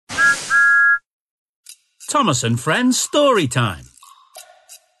Thomas and Friends Story Time.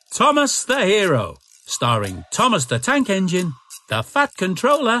 Thomas the Hero, starring Thomas the Tank Engine, the Fat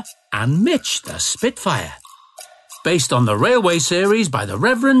Controller and Mitch the Spitfire. Based on the Railway series by the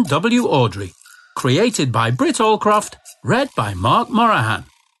Reverend W. Awdry. Created by Britt Allcroft, read by Mark Morahan.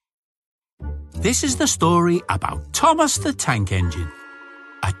 This is the story about Thomas the Tank Engine.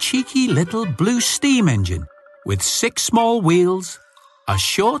 A cheeky little blue steam engine with 6 small wheels, a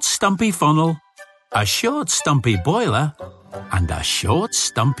short stumpy funnel, a short stumpy boiler, and a short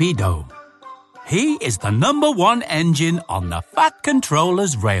stumpy dome. He is the #1 engine on the Fat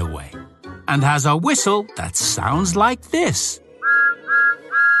Controller's railway and has a whistle that sounds like this.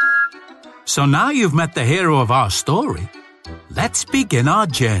 So now you've met the hero of our story, let's begin our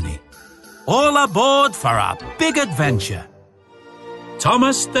journey. All aboard for a big adventure.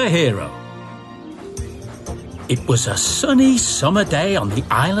 Thomas the Hero. It was a sunny summer day on the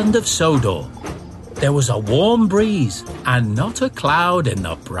island of Sodor. There was a warm breeze and not a cloud in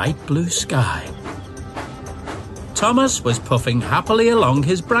the bright blue sky. Thomas was puffing happily along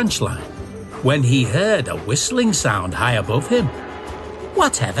his branch line when he heard a whistling sound high above him.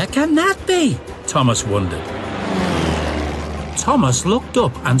 Whatever can that be? Thomas wondered. Thomas looked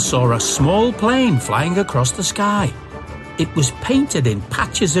up and saw a small plane flying across the sky. It was painted in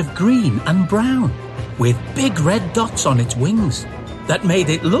patches of green and brown, with big red dots on its wings that made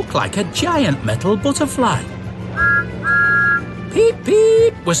it look like a giant metal butterfly. Peep,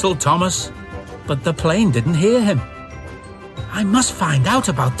 peep, whistled Thomas, but the plane didn't hear him. I must find out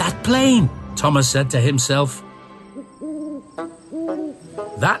about that plane, Thomas said to himself.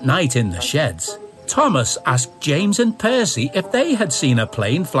 That night in the sheds, Thomas asked James and Percy if they had seen a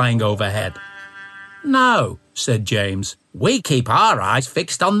plane flying overhead. No, said James. We keep our eyes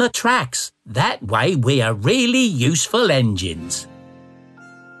fixed on the tracks. That way we are really useful engines.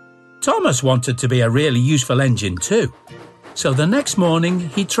 Thomas wanted to be a really useful engine too. So the next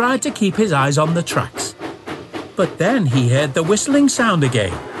morning he tried to keep his eyes on the tracks. But then he heard the whistling sound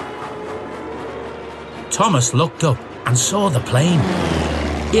again. Thomas looked up and saw the plane.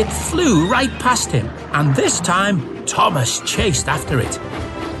 It flew right past him, and this time Thomas chased after it.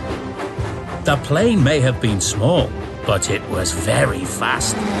 The plane may have been small, but it was very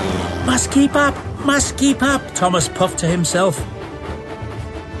fast. Must keep up, Thomas puffed to himself.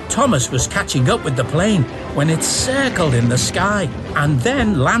 Thomas was catching up with the plane when it circled in the sky and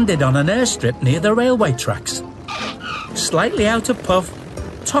then landed on an airstrip near the railway tracks. Slightly out of puff,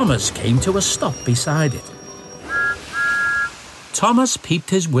 Thomas came to a stop beside it. Thomas peeped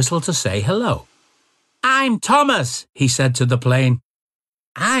his whistle to say hello. I'm Thomas, he said to the plane.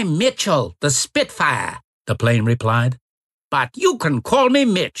 I'm Mitchell, the Spitfire, the plane replied. But you can call me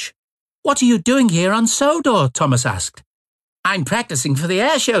Mitch. What are you doing here on Sodor? Thomas asked. I'm practicing for the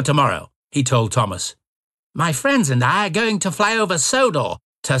air show tomorrow, he told Thomas. My friends and I are going to fly over Sodor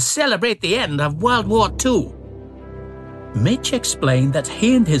to celebrate the end of World War II. Mitch explained that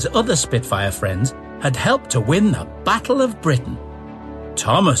he and his other Spitfire friends had helped to win the Battle of Britain.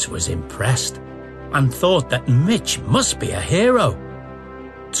 Thomas was impressed and thought that Mitch must be a hero.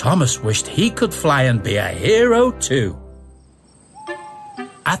 Thomas wished he could fly and be a hero too.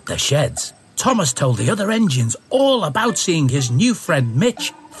 At the sheds, Thomas told the other engines all about seeing his new friend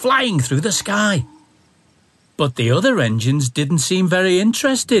Mitch flying through the sky. But the other engines didn't seem very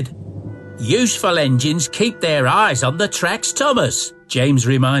interested. Useful engines keep their eyes on the tracks, Thomas, James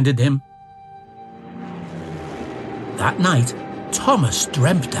reminded him. That night, Thomas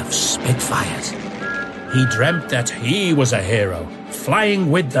dreamt of Spitfires. He dreamt that he was a hero, flying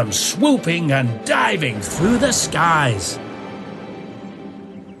with them, swooping and diving through the skies.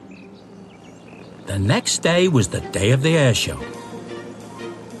 The next day was the day of the air show.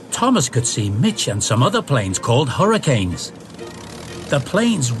 Thomas could see Mitch and some other planes called Hurricanes. The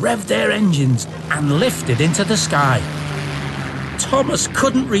planes revved their engines and lifted into the sky. Thomas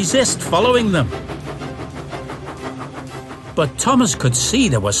couldn't resist following them. But Thomas could see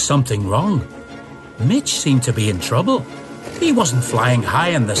there was something wrong. Mitch seemed to be in trouble. He wasn't flying high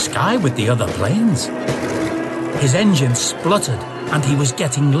in the sky with the other planes. His engine spluttered and he was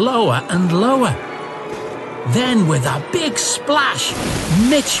getting lower and lower. Then, with a big splash,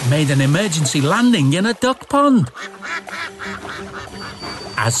 Mitch made an emergency landing in a duck pond.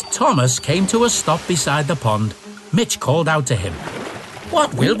 As Thomas came to a stop beside the pond, Mitch called out to him.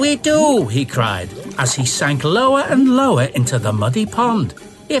 What will we do? He cried, as he sank lower and lower into the muddy pond.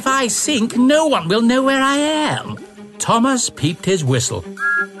 If I sink, no one will know where I am. Thomas peeped his whistle.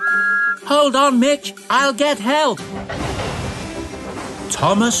 Hold on, Mitch, I'll get help.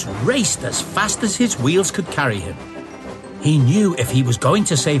 Thomas raced as fast as his wheels could carry him. He knew if he was going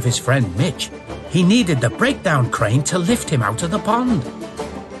to save his friend Mitch, He needed the breakdown crane to lift him out of the pond.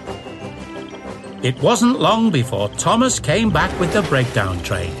 It wasn't long before Thomas came back with the breakdown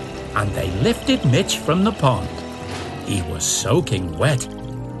train, and they lifted Mitch from the pond. He was soaking wet.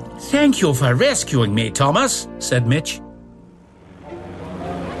 "Thank you for rescuing me, Thomas," said Mitch.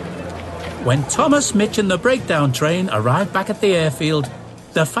 When Thomas, Mitch and the breakdown train arrived back at the airfield,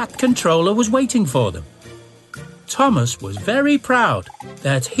 the Fat Controller was waiting for them. Thomas was very proud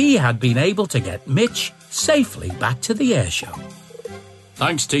that he had been able to get Mitch safely back to the airshow.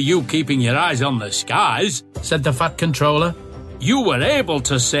 "Thanks to you keeping your eyes on the skies," said the Fat Controller, "you were able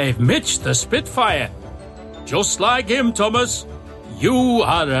to save Mitch the Spitfire. Just like him, Thomas. You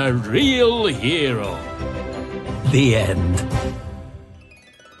are a real hero." The end.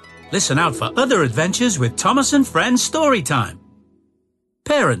 Listen out for other adventures with Thomas and Friends Storytime.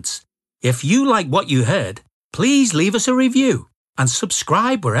 Parents, if you like what you heard, please leave us a review and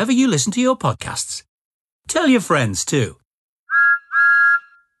subscribe wherever you listen to your podcasts. Tell your friends too.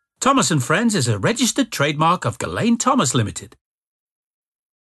 Thomas and Friends is a registered trademark of Ghislaine Thomas Limited.